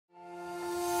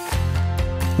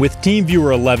With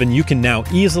TeamViewer 11, you can now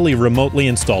easily remotely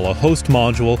install a host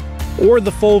module or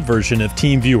the full version of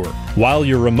TeamViewer while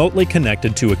you're remotely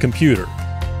connected to a computer.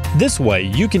 This way,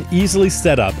 you can easily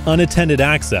set up unattended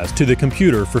access to the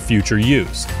computer for future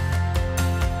use.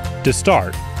 To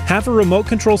start, have a remote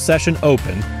control session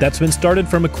open that's been started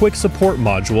from a QuickSupport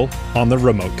module on the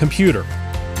remote computer.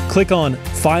 Click on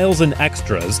Files and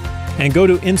Extras and go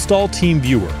to Install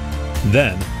TeamViewer.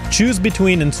 Then, choose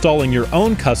between installing your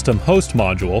own custom host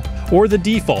module or the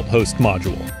default host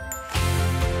module.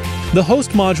 The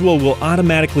host module will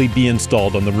automatically be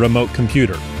installed on the remote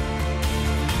computer.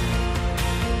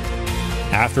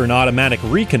 After an automatic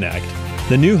reconnect,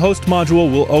 the new host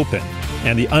module will open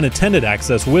and the unattended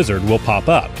access wizard will pop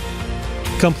up.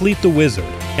 Complete the wizard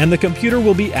and the computer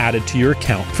will be added to your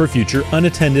account for future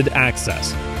unattended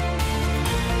access.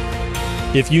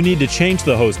 If you need to change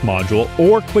the host module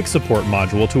or QuickSupport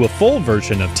module to a full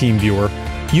version of TeamViewer,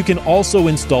 you can also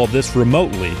install this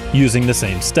remotely using the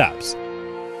same steps.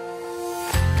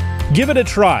 Give it a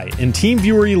try in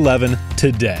TeamViewer 11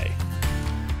 today.